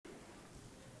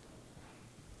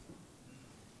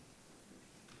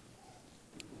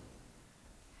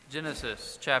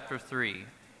Genesis chapter 3.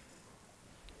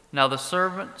 Now the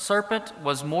serpent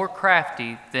was more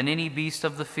crafty than any beast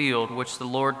of the field which the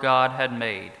Lord God had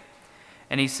made.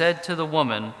 And he said to the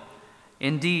woman,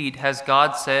 Indeed, has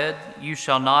God said, You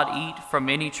shall not eat from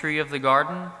any tree of the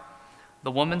garden?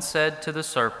 The woman said to the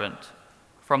serpent,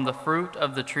 From the fruit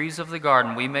of the trees of the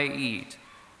garden we may eat,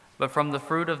 but from the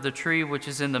fruit of the tree which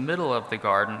is in the middle of the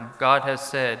garden, God has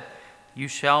said, You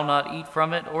shall not eat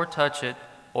from it or touch it,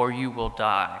 or you will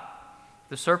die.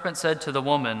 The serpent said to the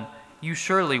woman, You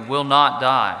surely will not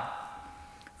die.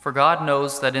 For God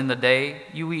knows that in the day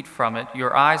you eat from it,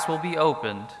 your eyes will be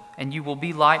opened, and you will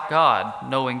be like God,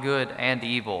 knowing good and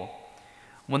evil.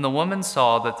 When the woman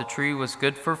saw that the tree was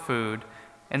good for food,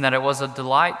 and that it was a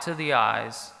delight to the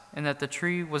eyes, and that the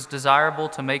tree was desirable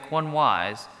to make one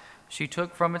wise, she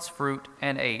took from its fruit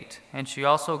and ate, and she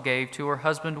also gave to her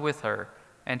husband with her,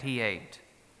 and he ate.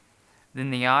 Then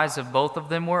the eyes of both of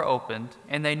them were opened,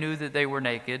 and they knew that they were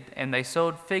naked, and they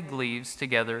sewed fig leaves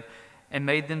together and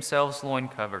made themselves loin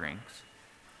coverings.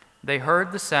 They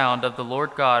heard the sound of the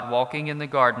Lord God walking in the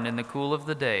garden in the cool of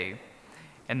the day,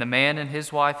 and the man and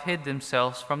his wife hid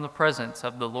themselves from the presence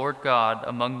of the Lord God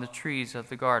among the trees of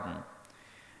the garden.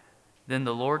 Then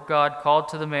the Lord God called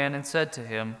to the man and said to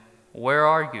him, Where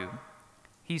are you?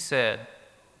 He said,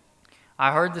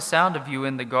 I heard the sound of you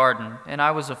in the garden, and I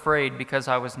was afraid because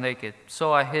I was naked,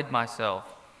 so I hid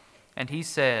myself. And he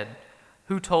said,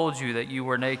 Who told you that you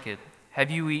were naked?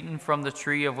 Have you eaten from the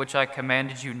tree of which I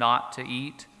commanded you not to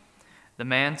eat? The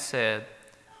man said,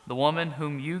 The woman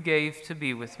whom you gave to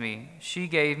be with me, she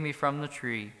gave me from the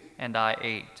tree, and I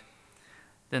ate.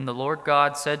 Then the Lord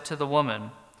God said to the woman,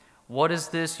 What is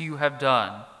this you have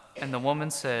done? And the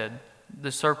woman said,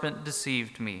 The serpent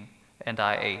deceived me, and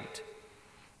I ate.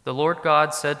 The Lord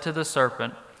God said to the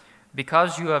serpent,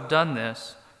 Because you have done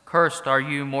this, cursed are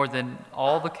you more than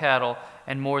all the cattle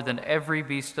and more than every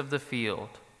beast of the field.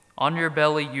 On your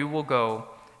belly you will go,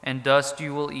 and dust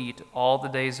you will eat all the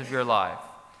days of your life.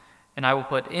 And I will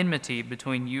put enmity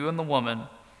between you and the woman,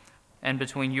 and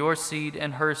between your seed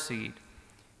and her seed.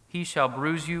 He shall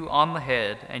bruise you on the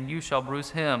head, and you shall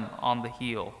bruise him on the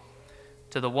heel.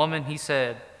 To the woman he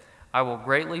said, I will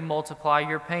greatly multiply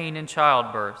your pain in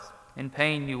childbirth. In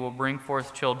pain you will bring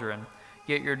forth children,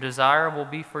 yet your desire will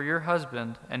be for your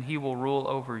husband, and he will rule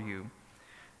over you.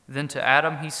 Then to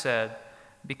Adam he said,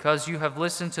 Because you have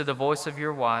listened to the voice of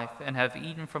your wife, and have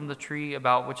eaten from the tree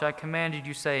about which I commanded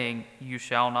you, saying, You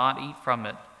shall not eat from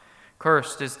it.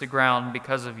 Cursed is the ground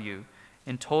because of you.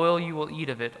 In toil you will eat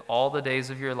of it all the days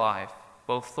of your life.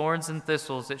 Both thorns and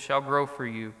thistles it shall grow for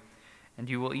you, and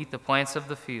you will eat the plants of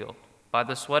the field. By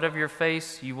the sweat of your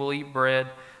face you will eat bread,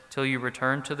 till you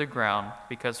return to the ground,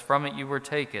 because from it you were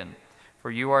taken,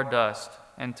 for you are dust,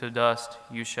 and to dust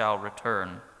you shall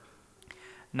return.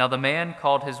 Now the man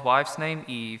called his wife's name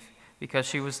Eve, because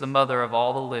she was the mother of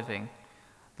all the living.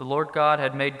 The Lord God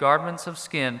had made garments of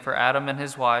skin for Adam and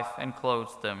his wife, and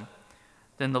clothed them.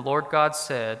 Then the Lord God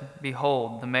said,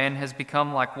 Behold, the man has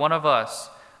become like one of us,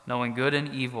 knowing good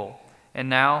and evil, and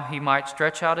now he might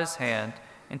stretch out his hand,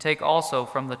 and take also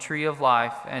from the tree of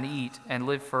life, and eat, and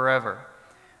live forever.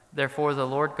 Therefore the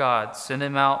Lord God sent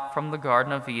him out from the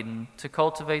Garden of Eden to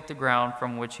cultivate the ground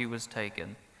from which he was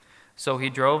taken. So he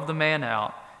drove the man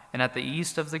out, and at the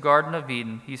east of the Garden of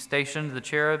Eden he stationed the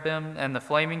cherubim and the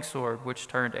flaming sword which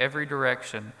turned every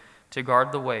direction to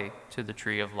guard the way to the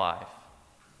tree of life.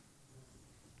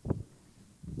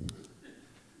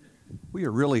 We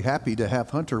are really happy to have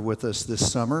Hunter with us this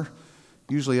summer.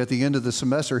 Usually at the end of the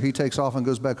semester he takes off and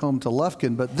goes back home to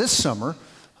Lufkin, but this summer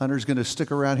Hunter's going to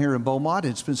stick around here in Beaumont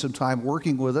and spend some time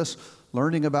working with us,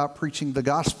 learning about preaching the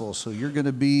gospel. So you're going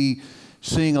to be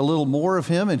seeing a little more of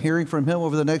him and hearing from him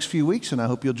over the next few weeks, and I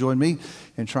hope you'll join me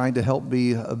in trying to help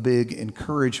be a big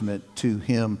encouragement to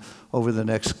him over the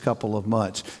next couple of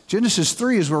months. Genesis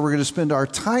 3 is where we're going to spend our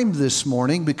time this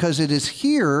morning, because it is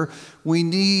here we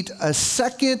need a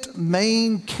second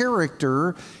main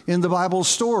character in the Bible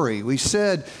story. We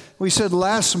said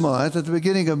last month at the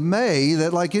beginning of May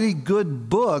that, like any good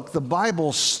book, the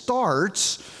Bible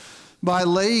starts by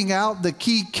laying out the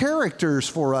key characters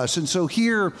for us. And so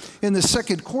here in the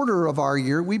second quarter of our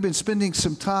year, we've been spending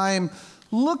some time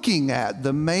looking at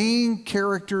the main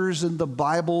characters in the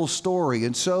Bible story.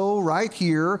 And so right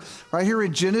here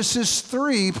in Genesis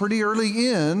 3, pretty early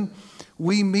in,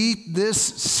 we meet this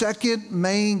second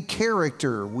main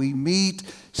character. We meet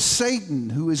Satan,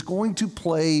 who is going to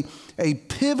play a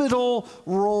pivotal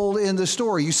role in the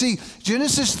story. You see,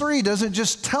 Genesis 3 doesn't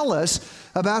just tell us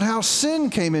about how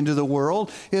sin came into the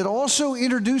world. It also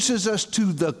introduces us to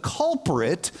the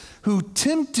culprit who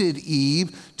tempted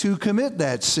Eve to commit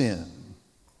that sin.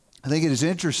 I think it is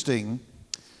interesting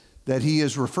that he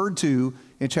is referred to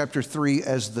in chapter 3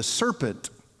 as the serpent,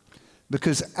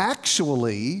 because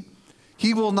actually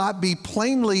he will not be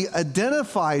plainly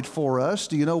identified for us.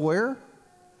 Do you know where?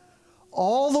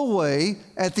 All the way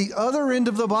at the other end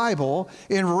of the Bible,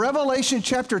 in Revelation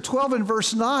chapter 12 and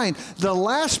verse 9, the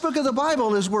last book of the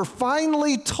Bible, is we're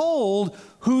finally told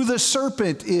who the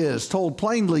serpent is, told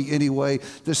plainly anyway.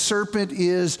 The serpent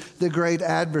is the great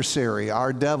adversary,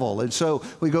 our devil. And so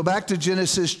we go back to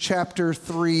Genesis chapter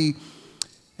 3,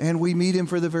 and we meet him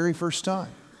for the very first time.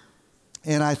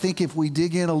 And I think if we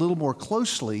dig in a little more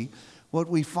closely, what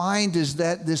we find is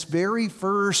that this very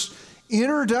first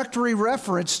introductory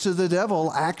reference to the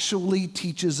devil actually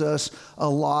teaches us a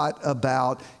lot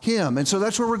about him. And so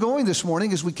that's where we're going this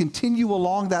morning as we continue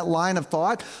along that line of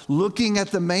thought, looking at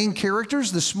the main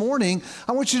characters. This morning,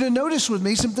 I want you to notice with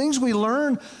me some things we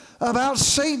learn about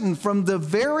Satan from the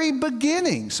very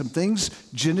beginning, some things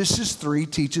Genesis 3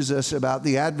 teaches us about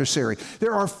the adversary.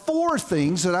 There are 4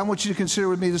 things that I want you to consider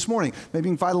with me this morning. Maybe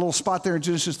you can find a little spot there in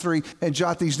Genesis 3 and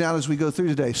jot these down as we go through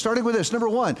today. Starting with this, number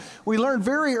 1, we learned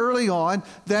very early on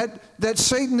that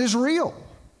Satan is real,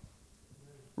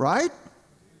 right?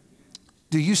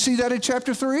 Do you see that in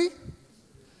chapter 3?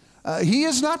 He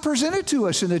is not presented to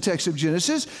us in the text of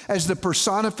Genesis as the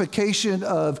personification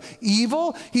of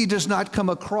evil. He does not come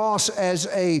across as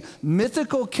a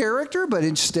mythical character, but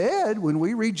instead, when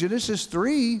we read Genesis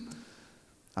 3,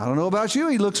 I don't know about you,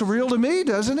 he looks real to me,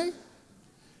 doesn't he?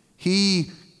 He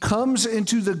comes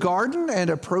into the garden and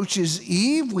approaches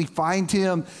Eve. We find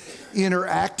him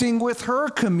interacting with her,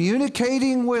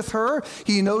 communicating with her.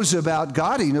 He knows about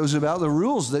God. He knows about the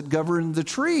rules that govern the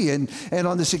tree. And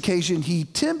on this occasion, he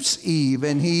tempts Eve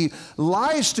and he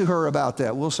lies to her about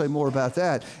that. We'll say more about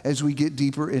that as we get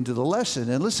deeper into the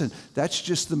lesson. And listen, that's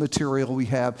just the material we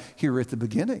have here at the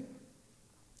beginning.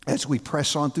 As we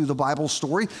press on through the Bible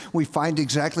story, we find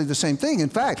exactly the same thing. In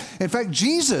fact,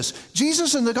 Jesus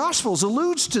in the Gospels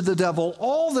alludes to the devil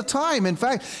all the time. In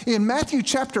fact, in Matthew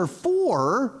chapter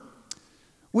 4,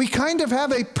 we kind of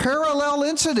have a parallel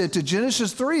incident to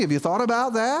Genesis 3. Have you thought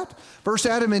about that? First,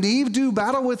 Adam and Eve do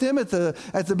battle with him at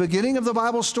the beginning of the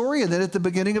Bible story, and then at the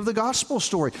beginning of the gospel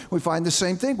story. We find the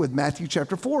same thing with Matthew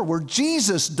chapter 4, where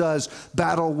Jesus does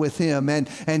battle with him, and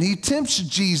he tempts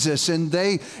Jesus, and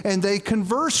they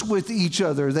converse with each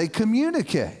other. They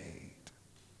communicate.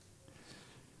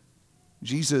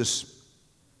 Jesus,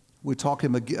 we talk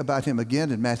about him again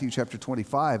in Matthew chapter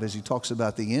 25 as he talks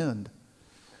about the end.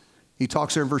 He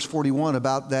talks there in verse 41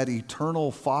 about that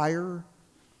eternal fire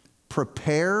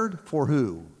prepared for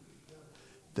who?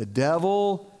 The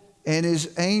devil and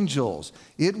his angels.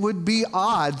 It would be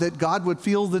odd that God would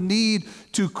feel the need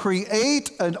to create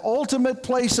an ultimate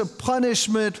place of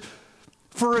punishment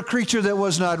for a creature that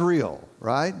was not real,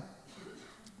 right?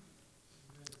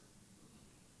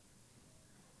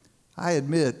 I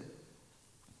admit,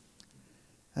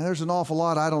 there's an awful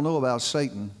lot I don't know about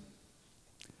Satan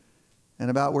and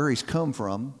about where he's come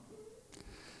from.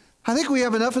 I think we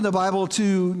have enough in the Bible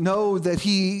to know that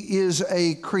he is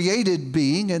a created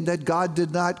being and that God did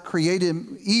not create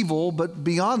him evil, but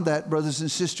beyond that, brothers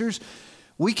and sisters,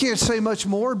 we can't say much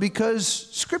more because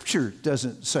Scripture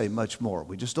doesn't say much more.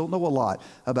 We just don't know a lot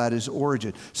about his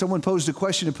origin. Someone posed a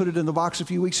question and put it in the box a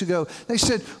few weeks ago. They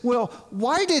said, well,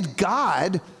 why did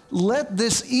God let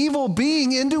this evil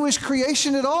being into his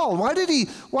creation at all? Why did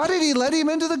he let him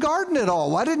into the garden at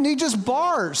all? Why didn't he just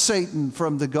bar Satan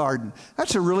from the garden?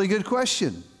 That's a really good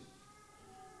question.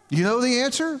 You know the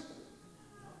answer?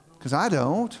 Because I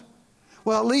don't.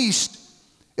 Well, at least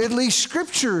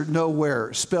Scripture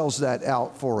nowhere spells that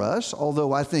out for us,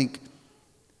 although I think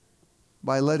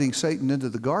by letting Satan into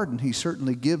the garden, he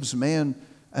certainly gives man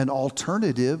an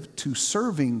alternative to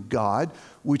serving God,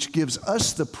 which gives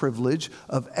us the privilege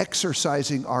of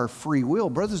exercising our free will.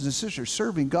 Brothers and sisters,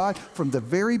 serving God from the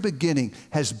very beginning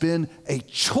has been a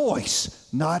choice,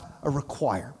 not a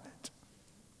requirement.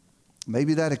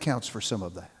 Maybe that accounts for some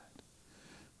of that.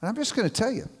 And I'm just going to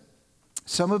tell you,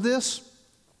 some of this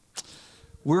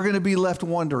we're going to be left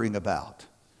wondering about.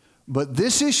 But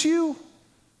this issue,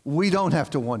 we don't have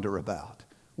to wonder about.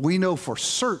 We know for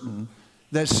certain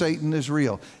that Satan is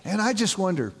real. And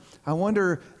I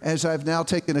wonder, as I've now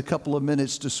taken a couple of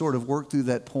minutes to sort of work through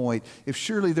that point, if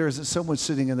surely there's someone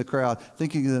sitting in the crowd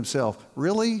thinking to themselves,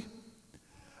 really?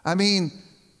 I mean,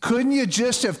 couldn't you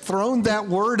just have thrown that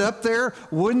word up there?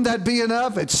 Wouldn't that be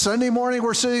enough? It's Sunday morning,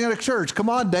 we're sitting in a church. Come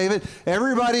on, David.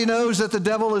 Everybody knows that the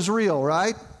devil is real,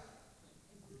 right?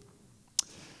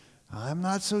 I'm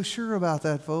not so sure about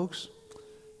that, folks.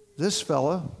 This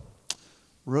fella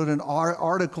wrote an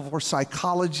article for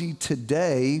Psychology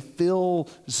Today, Phil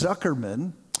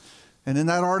Zuckerman, And in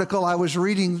that article I was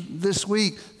reading this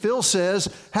week, Phil says,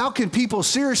 how can people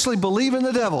seriously believe in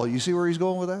the devil? You see where he's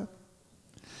going with that?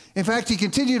 In fact, he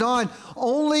continued on,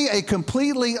 only a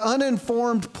completely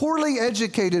uninformed, poorly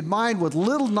educated mind with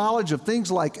little knowledge of things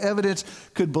like evidence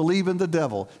could believe in the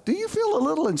devil. Do you feel a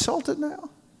little insulted now?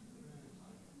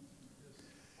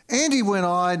 And he went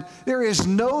on, there is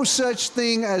no such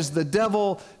thing as the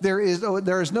devil. There is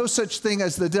no such thing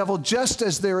as the devil, just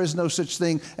as there is no such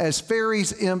thing as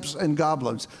fairies, imps, and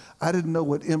goblins. I didn't know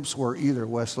what imps were either,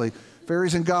 Wesley.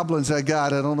 Fairies and goblins I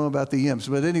got. I don't know about the imps.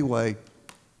 But anyway,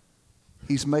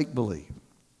 he's make-believe.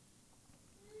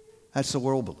 That's the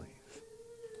world believes,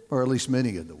 or at least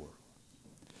many in the world.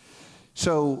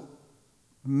 So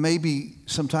maybe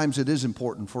sometimes it is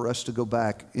important for us to go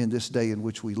back in this day in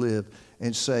which we live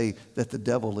and say that the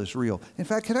devil is real. In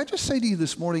fact, can I just say to you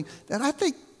this morning that I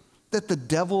think that the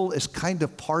devil is kind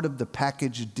of part of the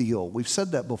package deal. We've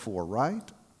said that before, right?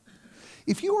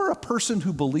 If you are a person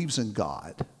who believes in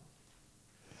God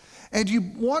and you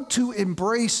want to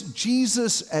embrace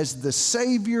Jesus as the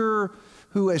Savior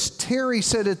who, as Terry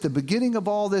said at the beginning of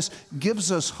all this,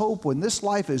 gives us hope when this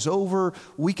life is over,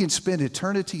 we can spend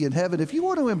eternity in heaven. If you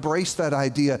want to embrace that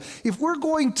idea, if we're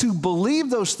going to believe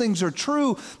those things are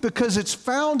true because it's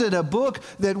found in a book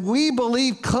that we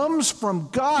believe comes from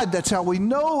God, that's how we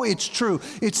know it's true.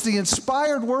 It's the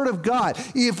inspired Word of God.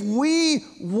 If we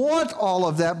want all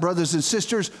of that, brothers and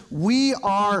sisters, we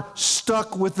are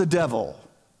stuck with the devil.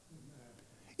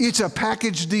 It's a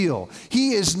package deal.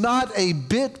 He is not a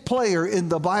bit player in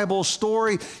the Bible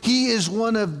story. He is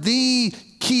one of the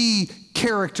key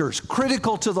characters,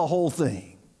 critical to the whole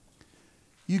thing.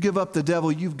 You give up the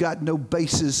devil, you've got no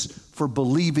basis for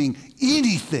believing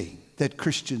anything that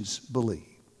Christians believe.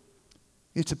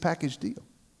 It's a package deal.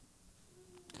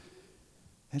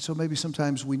 And so maybe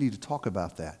sometimes we need to talk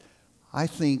about that. I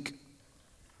think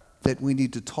that we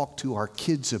need to talk to our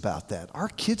kids about that. Our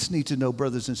kids need to know,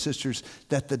 brothers and sisters,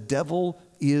 that the devil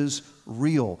is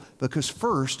real. Because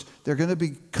first, they're going to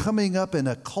be coming up in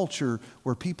a culture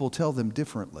where people tell them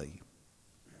differently.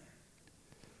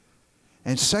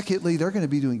 And secondly, they're going to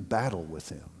be doing battle with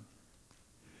him.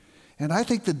 And I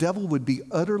think the devil would be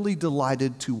utterly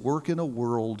delighted to work in a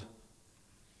world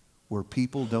where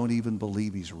people don't even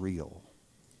believe he's real.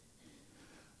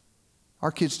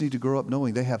 Our kids need to grow up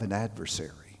knowing they have an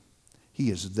adversary. He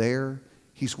is there.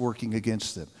 He's working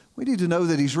against them. We need to know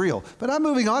that he's real. But I'm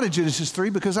moving on to Genesis 3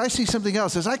 because I see something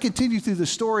else. As I continue through the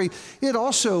story, it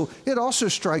also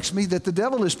strikes me that the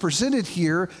devil is presented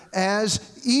here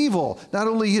as evil. Not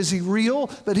only is he real,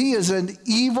 but he is an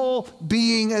evil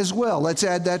being as well. Let's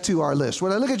add that to our list.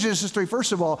 When I look at Genesis 3,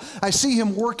 first of all, I see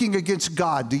him working against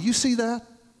God. Do you see that?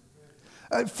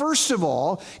 First of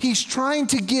all, he's trying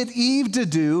to get Eve to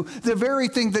do the very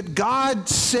thing that God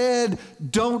said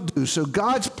don't do. So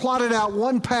God's plotted out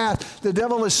one path. The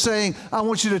devil is saying, I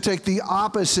want you to take the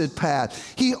opposite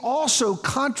path. He also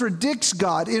contradicts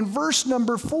God. In verse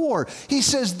number 4, he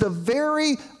says the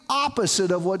very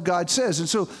opposite of what God says. And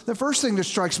so the first thing that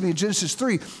strikes me in Genesis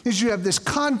 3 is you have this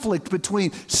conflict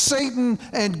between Satan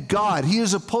and God. He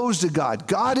is opposed to God.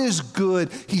 God is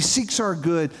good. He seeks our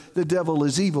good. The devil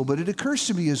is evil. But it occurs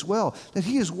to me as well that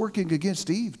he is working against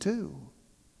Eve too.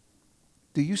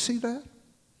 Do you see that?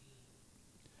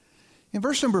 In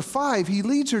verse number 5, he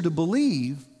leads her to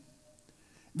believe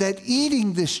that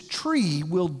eating this tree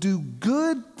will do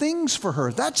good things for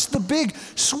her. That's the big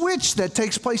switch that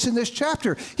takes place in this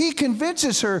chapter. He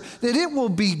convinces her that it will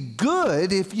be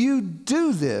good if you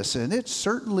do this, and it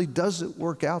certainly doesn't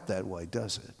work out that way,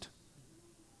 does it?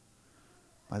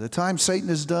 By the time Satan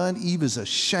is done, Eve is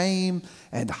ashamed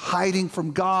and hiding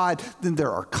from God. Then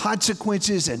there are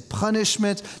consequences and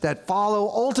punishments that follow.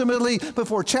 Ultimately,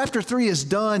 before chapter 3 is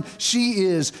done, she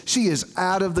is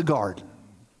out of the garden.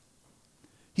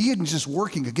 He isn't just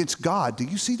working against God. Do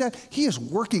you see that? He is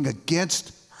working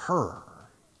against her.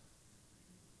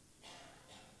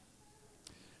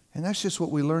 And that's just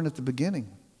what we learned at the beginning.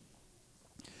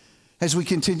 As we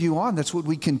continue on, that's what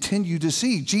we continue to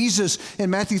see. Jesus in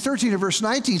Matthew 13 and verse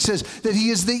 19 says that he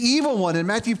is the evil one. In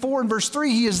Matthew 4 and verse 3,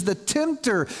 he is the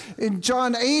tempter. In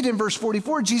John 8 and verse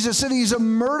 44, Jesus said he's a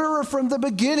murderer from the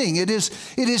beginning. It is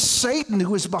Satan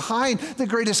who is behind the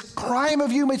greatest crime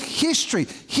of human history.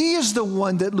 He is the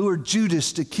one that lured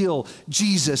Judas to kill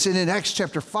Jesus. And in Acts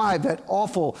chapter 5, that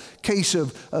awful case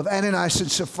of Ananias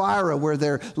and Sapphira where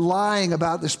they're lying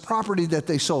about this property that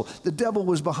they sold, the devil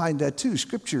was behind that too.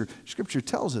 Scripture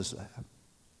tells us that.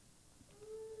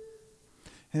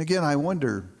 And again, I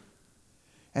wonder,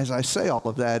 as I say all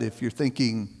of that, if you're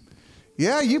thinking,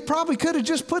 yeah, you probably could have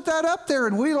just put that up there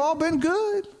and we'd all been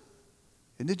good.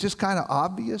 Isn't it just kind of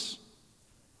obvious?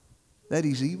 that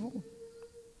he's evil?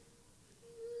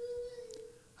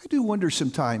 I do wonder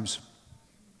sometimes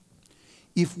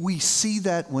if we see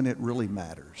that when it really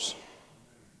matters.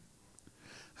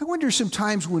 I wonder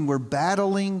sometimes when we're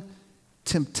battling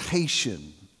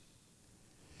temptation,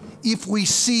 if we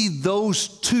see those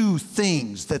two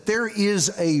things, that there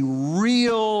is a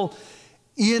real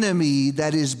enemy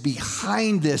that is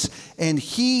behind this, and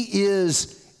he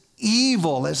is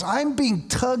evil, as I'm being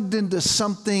tugged into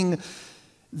something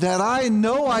that I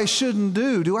know I shouldn't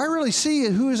do I really see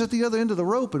who is at the other end of the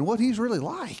rope and what he's really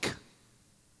like?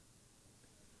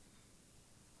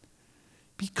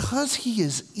 Because he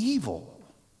is evil,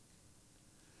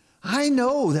 I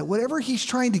know that whatever he's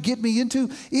trying to get me into,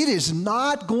 it is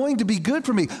not going to be good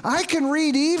for me. I can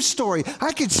read Eve's story.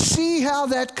 I can see how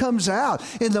that comes out.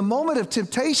 In the moment of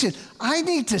temptation, I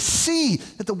need to see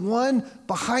that the one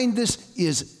behind this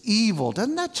is evil.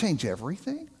 Doesn't that change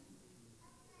everything?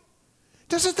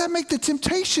 Doesn't that make the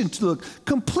temptation to look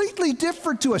completely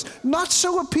different to us? Not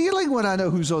so appealing when I know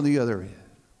who's on the other end.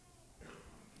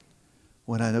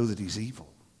 When I know that he's evil.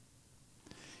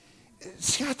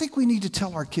 See, I think we need to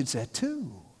tell our kids that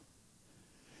too.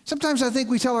 Sometimes I think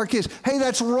we tell our kids, hey,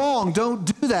 that's wrong, don't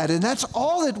do that. And that's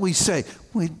all that we say.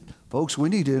 Folks, we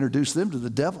need to introduce them to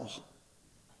the devil.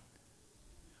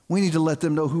 We need to let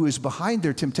them know who is behind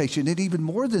their temptation. And even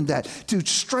more than that, to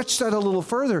stretch that a little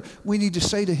further, we need to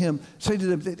say to them,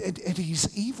 and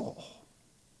he's evil.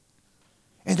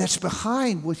 And that's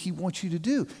behind what he wants you to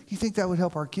do. You think that would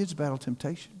help our kids battle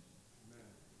temptation?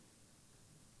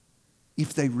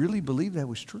 If they really believe that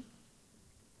was true.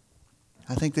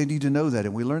 I think they need to know that,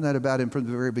 and we learned that about him from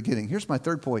the very beginning. Here's my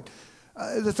third point.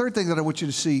 The third thing that I want you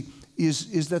to see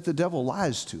is that the devil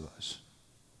lies to us.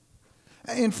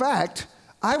 In fact,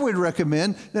 I would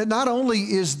recommend that not only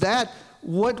is that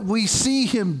what we see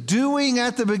him doing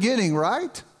at the beginning,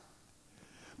 right?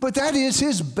 But that is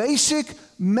his basic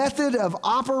method of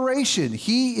operation.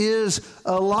 He is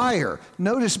a liar.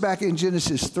 Notice back in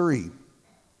Genesis 3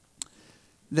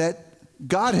 that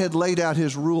God had laid out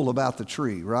his rule about the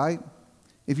tree, right?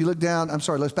 If you look down,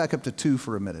 let's back up to 2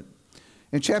 for a minute.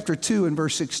 In chapter 2 and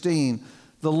verse 16,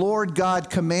 the Lord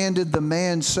God commanded the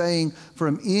man, saying,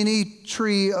 from any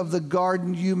tree of the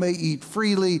garden you may eat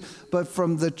freely, but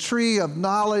from the tree of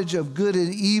knowledge of good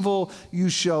and evil you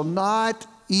shall not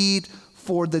eat,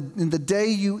 for in the day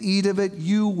you eat of it,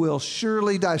 you will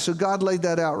surely die. So God laid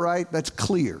that out, right? That's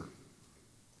clear.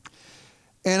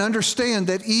 And understand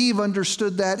that Eve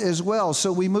understood that as well.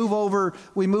 So we move over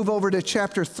to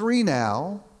chapter 3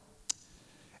 now.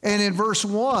 And in verse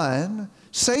 1,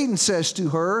 Satan says to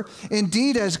her,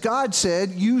 indeed, as God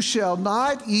said, you shall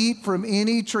not eat from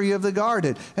any tree of the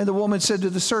garden. And the woman said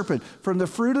to the serpent, from the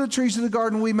fruit of the trees of the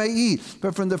garden we may eat,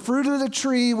 but from the fruit of the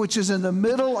tree which is in the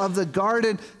middle of the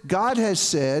garden, God has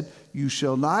said, you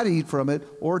shall not eat from it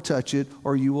or touch it,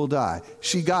 or you will die.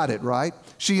 She got it, right?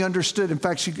 She understood. In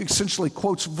fact, she essentially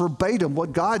quotes verbatim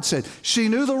what God said. She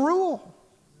knew the rule.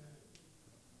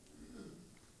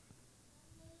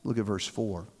 Look at verse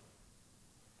 4.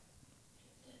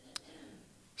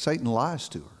 Satan lies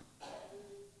to her.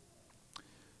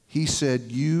 He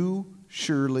said, you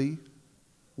surely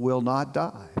will not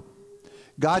die.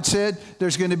 God said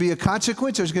there's going to be a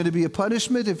consequence, there's going to be a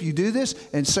punishment if you do this,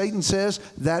 and Satan says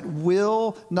that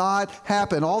will not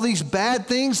happen. All these bad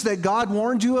things that God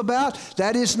warned you about,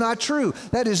 that is not true.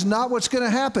 That is not what's going to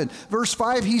happen. Verse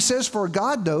 5, he says, for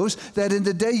God knows that in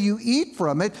the day you eat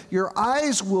from it, your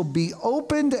eyes will be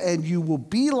opened and you will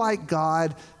be like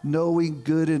God, knowing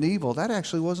good and evil. That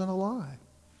actually wasn't a lie.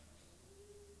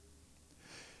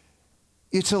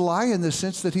 It's a lie in the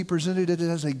sense that he presented it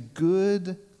as a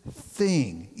good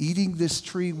thing. Eating this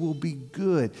tree will be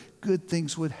good. Good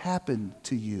things would happen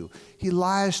to you. He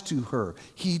lies to her.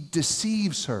 He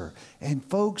deceives her. And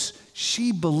folks,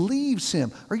 she believes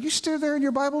him. Are you still there in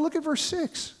your Bible? Look at verse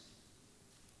 6.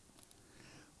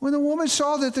 When the woman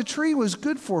saw that the tree was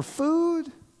good for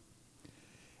food,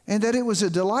 and that it was a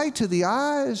delight to the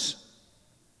eyes,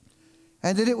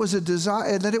 and that it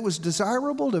was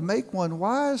desirable to make one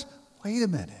wise. Wait a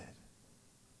minute.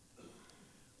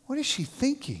 What is she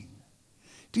thinking?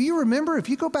 Do you remember, if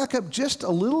you go back up just a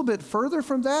little bit further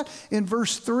from that, in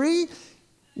verse 3,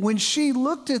 when she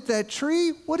looked at that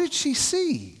tree, what did she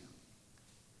see?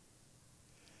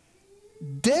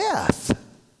 Death.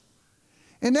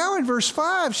 And now in verse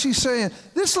 5, she's saying,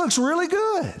 this looks really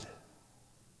good.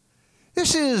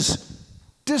 This is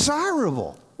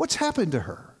desirable. What's happened to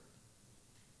her?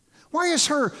 Why is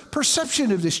her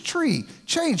perception of this tree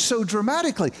changed so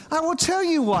dramatically? I will tell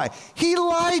you why. He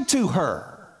lied to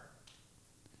her.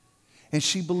 And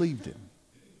she believed him.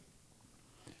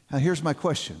 Now here's my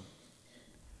question.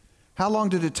 How long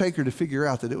did it take her to figure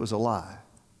out that it was a lie?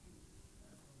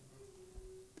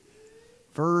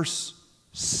 Verse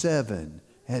 7,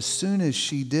 as soon as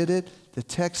she did it, the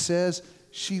text says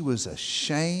she was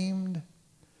ashamed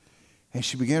and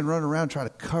she began running around trying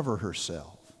to cover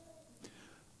herself.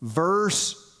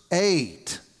 Verse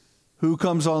 8, who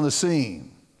comes on the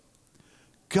scene?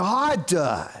 God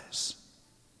does.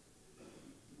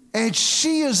 And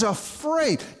she is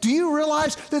afraid. Do you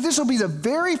realize that this will be the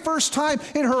very first time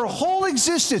in her whole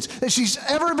existence that she's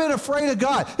ever been afraid of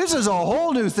God? This is a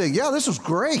whole new thing. Yeah, this was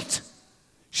great.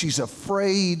 She's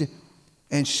afraid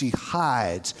and she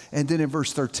hides. And then in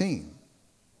verse 13,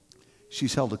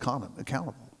 she's held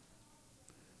accountable.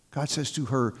 God says to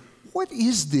her, what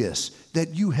is this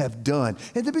that you have done?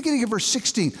 At the beginning of verse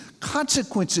 16,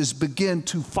 consequences begin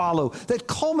to follow that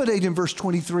culminate in verse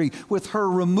 23 with her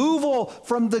removal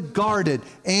from the garden,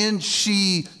 and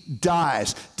she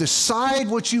dies. Decide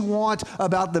what you want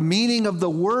about the meaning of the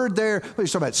word there. Whether you're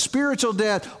talking about spiritual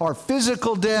death or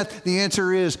physical death, the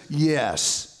answer is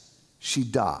yes, she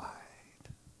died.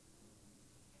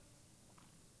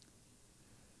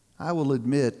 I will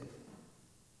admit,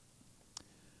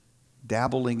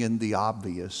 dabbling in the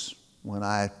obvious when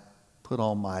I put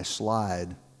on my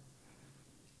slide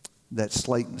that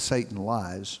Satan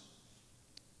lies,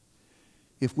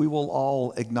 if we will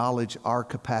all acknowledge our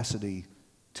capacity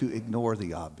to ignore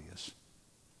the obvious.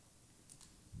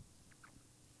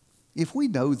 If we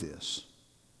know this,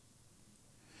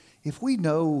 if we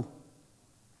know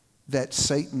that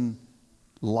Satan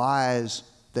lies,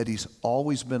 that he's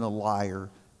always been a liar,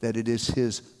 that it is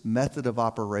his method of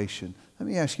operation, let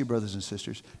me ask you, brothers and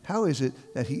sisters, how is it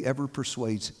that he ever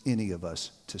persuades any of us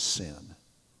to sin?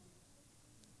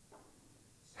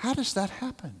 How does that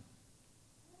happen?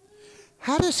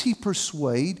 How does he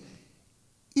persuade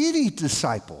any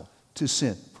disciple to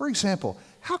sin? For example,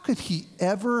 how could he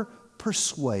ever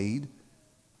persuade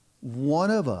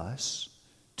one of us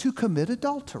to commit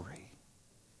adultery?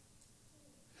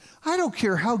 I don't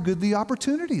care how good the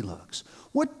opportunity looks,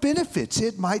 what benefits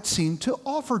it might seem to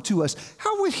offer to us.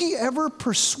 How would he ever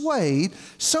persuade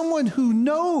someone who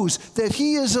knows that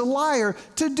he is a liar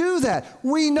to do that?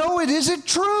 We know it isn't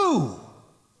true.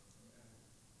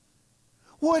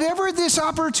 Whatever this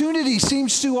opportunity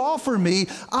seems to offer me,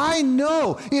 I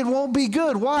know it won't be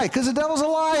good. Why? Because the devil's a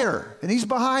liar, and he's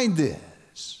behind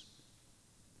this.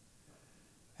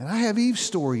 And I have Eve's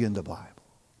story in the Bible.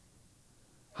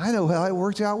 I know how it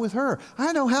worked out with her.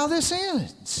 I know how this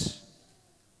ends.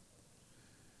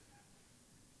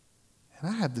 And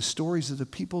I have the stories of the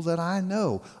people that I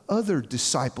know, other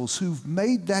disciples who've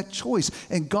made that choice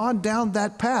and gone down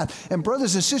that path. And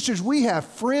brothers and sisters, we have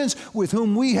friends with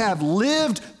whom we have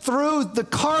lived through the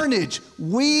carnage.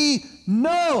 We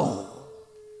know.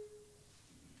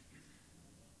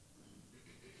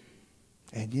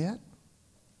 And yet,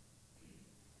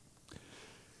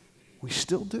 we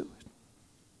still do it.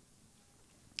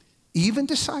 Even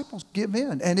disciples give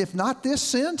in. And if not this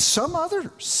sin, some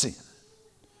other sin.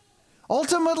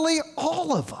 Ultimately,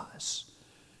 all of us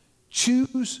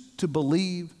choose to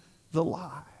believe the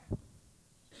lie.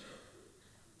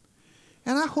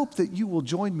 And I hope that you will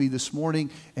join me this morning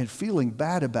in feeling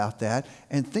bad about that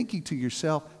and thinking to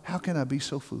yourself, how can I be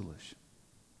so foolish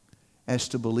as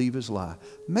to believe his lie?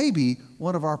 Maybe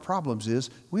one of our problems is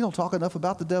we don't talk enough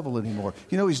about the devil anymore.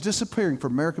 You know, he's disappearing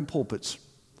from American pulpits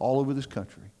all over this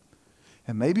country.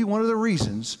 And maybe one of the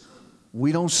reasons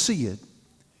we don't see it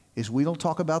is we don't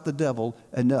talk about the devil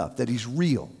enough, that he's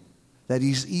real, that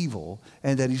he's evil,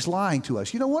 and that he's lying to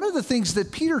us. You know, one of the things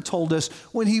that Peter told us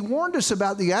when he warned us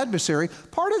about the adversary,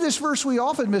 part of this verse we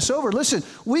often miss over. Listen,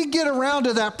 we get around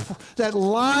to that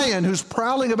lion who's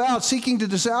prowling about seeking to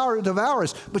devour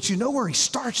us, but you know where he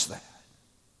starts that?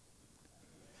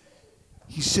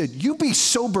 He said, you be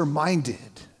sober-minded,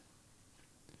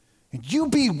 and you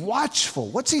be watchful.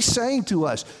 What's he saying to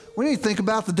us? We need to think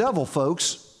about the devil,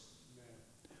 folks.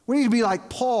 We need to be like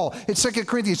Paul in 2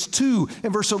 Corinthians 2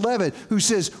 and verse 11, who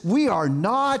says, we are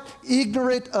not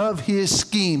ignorant of his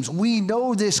schemes. We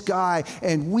know this guy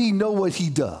and we know what he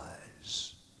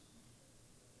does.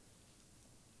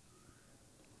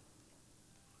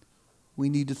 We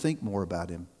need to think more about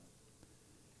him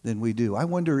than we do. I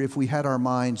wonder if we had our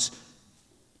minds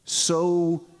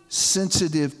so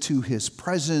sensitive to his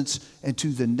presence and to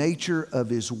the nature of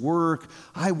his work.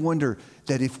 I wonder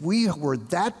that if we were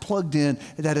that plugged in,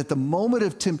 that at the moment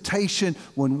of temptation,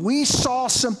 when we saw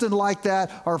something like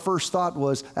that, our first thought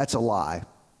was, that's a lie.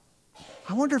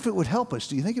 I wonder if it would help us.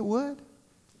 Do you think it would?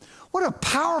 What a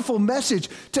powerful message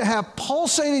to have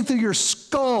pulsating through your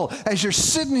skull as you're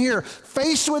sitting here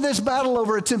faced with this battle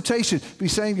over a temptation. Be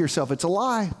saying to yourself, it's a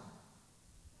lie.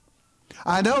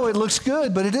 I know it looks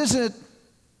good, but it isn't.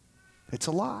 It's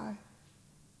a lie.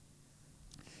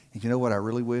 And you know what I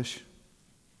really wish?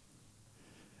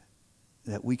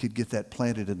 That we could get that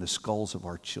planted in the skulls of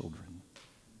our children.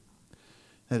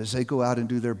 That as they go out and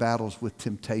do their battles with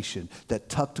temptation, that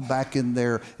tucked back in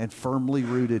there and firmly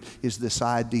rooted is this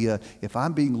idea, if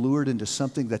I'm being lured into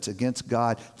something that's against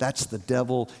God, that's the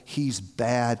devil, he's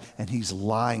bad, and he's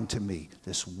lying to me.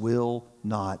 This will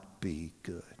not be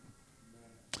good.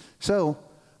 So,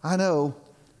 I know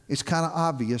it's kind of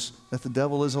obvious that the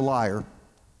devil is a liar,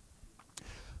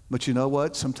 but you know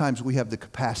what? Sometimes we have the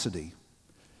capacity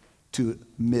to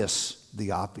miss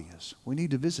the obvious. We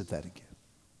need to visit that again.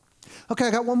 Okay,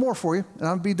 I got one more for you, and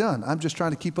I'll be done. I'm just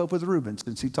trying to keep up with Reuben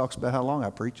since he talks about how long I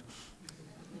preach.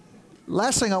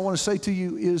 Last thing I want to say to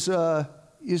you is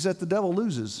that the devil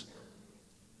loses.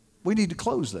 We need to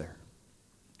close there.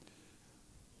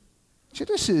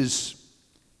 Genesis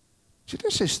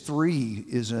 3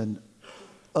 is an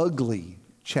ugly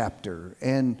chapter,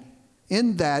 and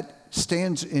in that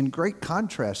stands in great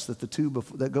contrast that the two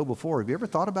that go before. Have you ever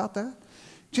thought about that?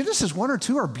 Genesis 1 or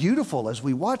 2 are beautiful as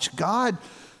we watch God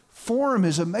form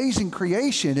his amazing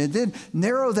creation and then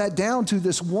narrow that down to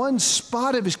this one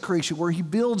spot of his creation where he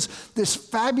builds this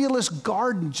fabulous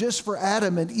garden just for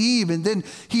Adam and Eve, and then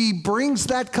he brings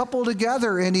that couple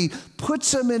together and he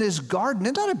puts them in his garden.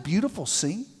 Isn't that a beautiful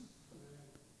scene?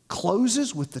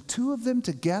 Closes with the two of them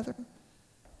together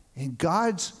in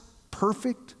God's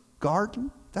perfect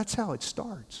garden. That's how it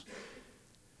starts.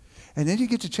 And then you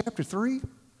get to chapter 3.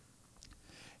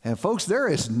 And folks, there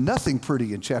is nothing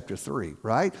pretty in chapter 3,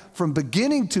 right? From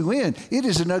beginning to end, it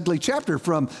is an ugly chapter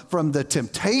from the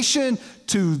temptation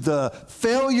to the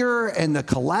failure and the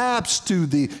collapse to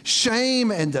the shame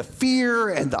and the fear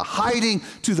and the hiding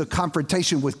to the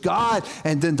confrontation with God,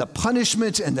 and then the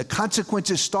punishments and the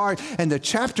consequences start, and the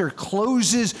chapter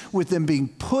closes with them being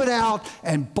put out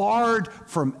and barred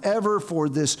from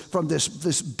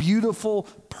this beautiful,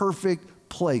 perfect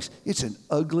place. It's an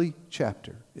ugly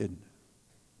chapter, isn't it?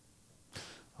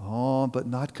 Oh, but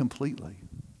not completely.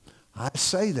 I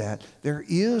say that. There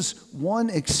is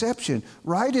one exception.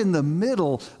 Right in the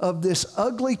middle of this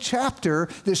ugly chapter,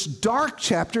 this dark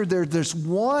chapter, there's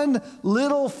one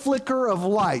little flicker of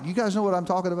light. You guys know what I'm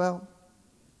talking about?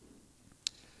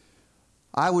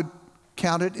 I would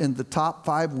count it in the top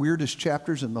 5 weirdest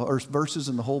chapters or verses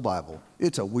in the whole Bible.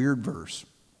 It's a weird verse.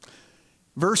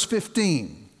 Verse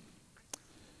 15.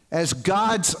 As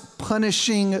God's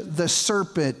punishing the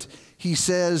serpent, he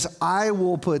says, I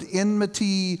will put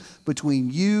enmity between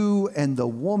you and the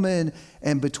woman,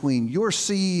 and between your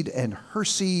seed and her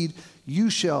seed. He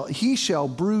shall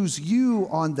bruise you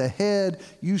on the head,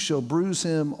 you shall bruise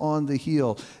him on the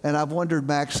heel. And I've wondered,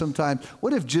 Max, sometimes,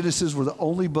 what if Genesis were the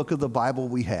only book of the Bible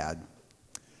we had?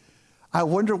 I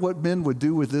wonder what men would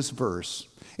do with this verse.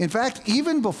 In fact,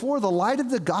 even before the light of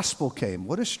the gospel came,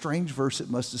 what a strange verse it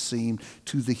must have seemed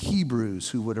to the Hebrews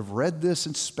who would have read this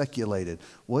and speculated,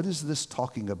 what is this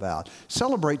talking about?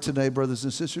 Celebrate today, brothers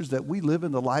and sisters, that we live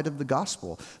in the light of the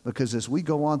gospel, because as we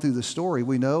go on through the story,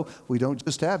 we know we don't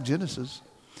just have Genesis.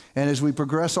 And as we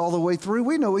progress all the way through,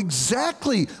 we know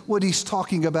exactly what he's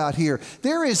talking about here.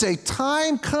 There is a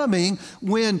time coming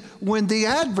when the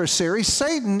adversary,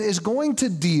 Satan, is going to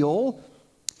deal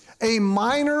a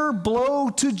minor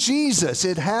blow to Jesus.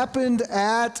 It happened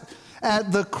at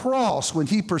the cross when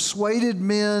he persuaded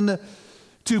men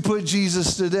to put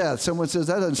Jesus to death. Someone says,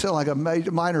 that doesn't sound like a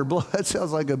minor blow. That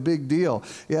sounds like a big deal.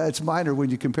 Yeah, it's minor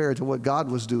when you compare it to what God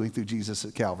was doing through Jesus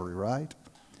at Calvary, right?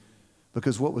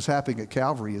 Because what was happening at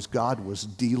Calvary is God was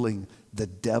dealing the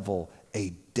devil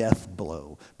a death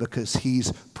blow, because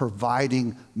he's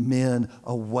providing men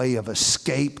a way of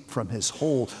escape from his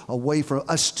hold, a way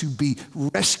for us to be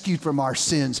rescued from our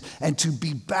sins and to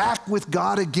be back with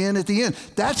God again at the end.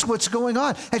 That's what's going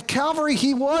on. At Calvary,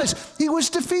 he was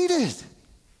defeated.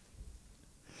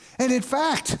 And in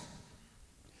fact,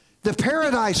 the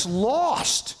paradise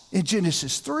lost in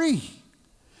Genesis 3.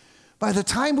 By the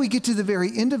time we get to the very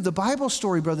end of the Bible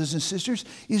story, brothers and sisters,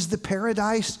 is the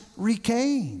paradise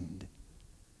regained.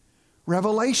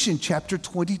 Revelation chapter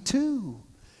 22,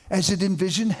 as it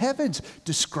envisioned heavens,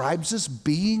 describes us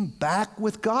being back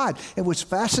with God. And what's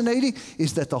fascinating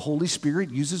is that the Holy Spirit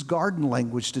uses garden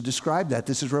language to describe that.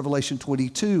 This is Revelation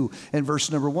 22 and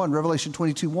verse number 1. Revelation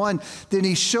 22:1. Then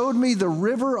he showed me the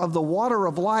river of the water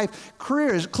of life,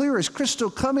 clear as crystal,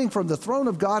 coming from the throne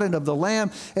of God and of the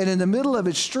Lamb. And in the middle of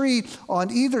its street,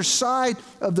 on either side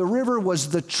of the river, was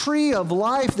the tree of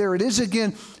life. There it is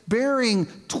again, bearing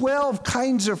 12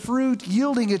 kinds of fruit,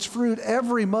 yielding its fruit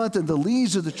every month, and the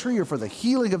leaves of the tree are for the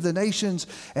healing of the nations,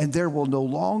 and there will no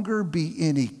longer be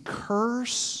any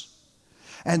curse.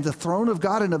 And the throne of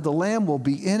God and of the Lamb will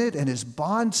be in it, and his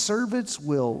bondservants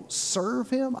will serve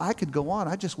him. I could go on.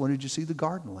 I just wanted you to see the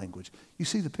garden language. You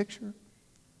see the picture?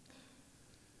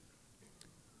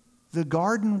 The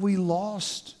garden we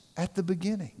lost at the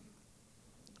beginning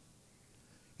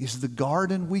is the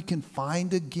garden we can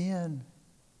find again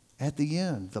at the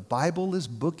end. The Bible is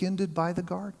bookended by the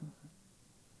garden.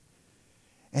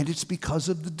 And it's because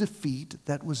of the defeat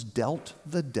that was dealt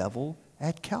the devil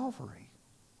at Calvary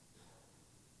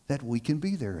that we can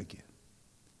be there again,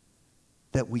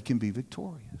 that we can be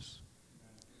victorious.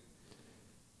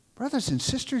 Brothers and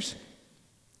sisters,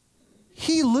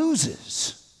 he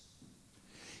loses.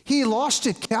 He lost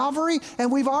at Calvary, and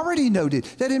we've already noted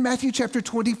that in Matthew chapter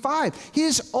 25,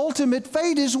 his ultimate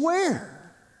fate is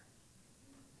where?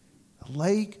 A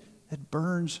lake that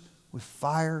burns with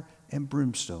fire and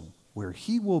brimstone, where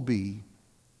he will be,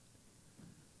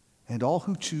 and all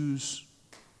who choose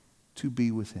to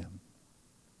be with him.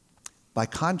 By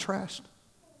contrast,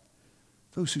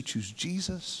 those who choose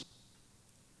Jesus,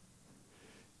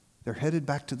 they're headed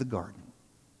back to the garden,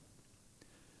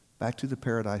 back to the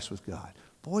paradise with God.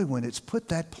 Boy, when it's put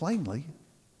that plainly,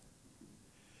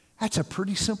 that's a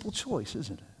pretty simple choice,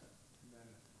 isn't it?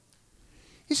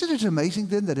 Isn't it amazing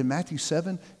then that in Matthew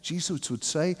 7, Jesus would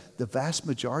say the vast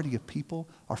majority of people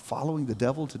are following the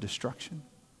devil to destruction?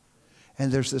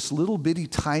 And there's this little bitty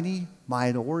tiny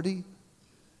minority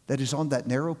that is on that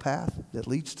narrow path that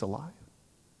leads to life?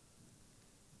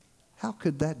 How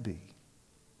could that be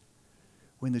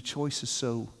when the choice is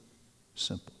so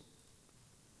simple?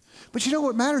 But you know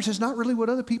what matters is not really what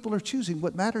other people are choosing.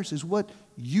 What matters is what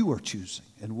you are choosing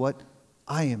and what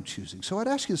I am choosing. So I'd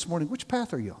ask you this morning, which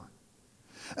path are you on?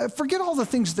 Forget all the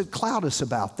things that cloud us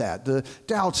about that, the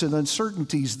doubts and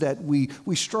uncertainties that we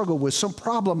struggle with, some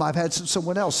problem I've had from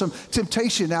someone else, some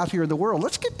temptation out here in the world.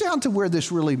 Let's get down to where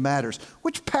this really matters.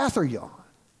 Which path are you on?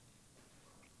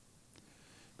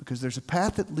 Because there's a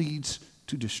path that leads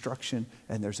to destruction,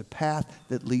 and there's a path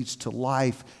that leads to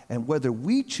life. And whether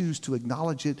we choose to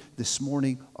acknowledge it this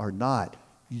morning or not,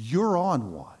 you're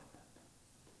on one.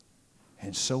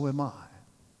 And so am I.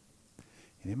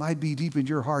 And it might be deep in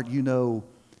your heart, you know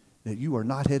that you are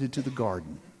not headed to the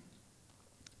garden.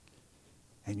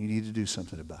 And you need to do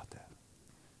something about that.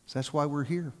 So that's why we're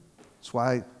here. That's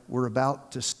why we're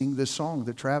about to sing this song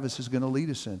that Travis is going to lead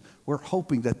us in. We're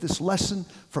hoping that this lesson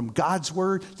from God's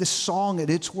Word, this song and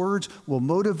its words, will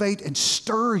motivate and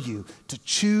stir you to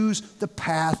choose the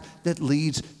path that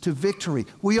leads to victory.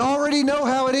 We already know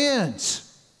how it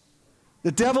ends.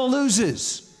 The devil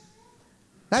loses.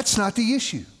 That's not the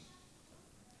issue.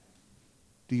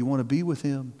 Do you want to be with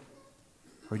him,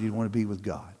 or do you want to be with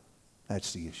God?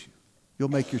 That's the issue. You'll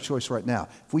make your choice right now.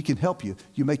 If we can help you,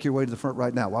 you make your way to the front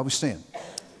right now while we stand,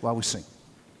 while we sing.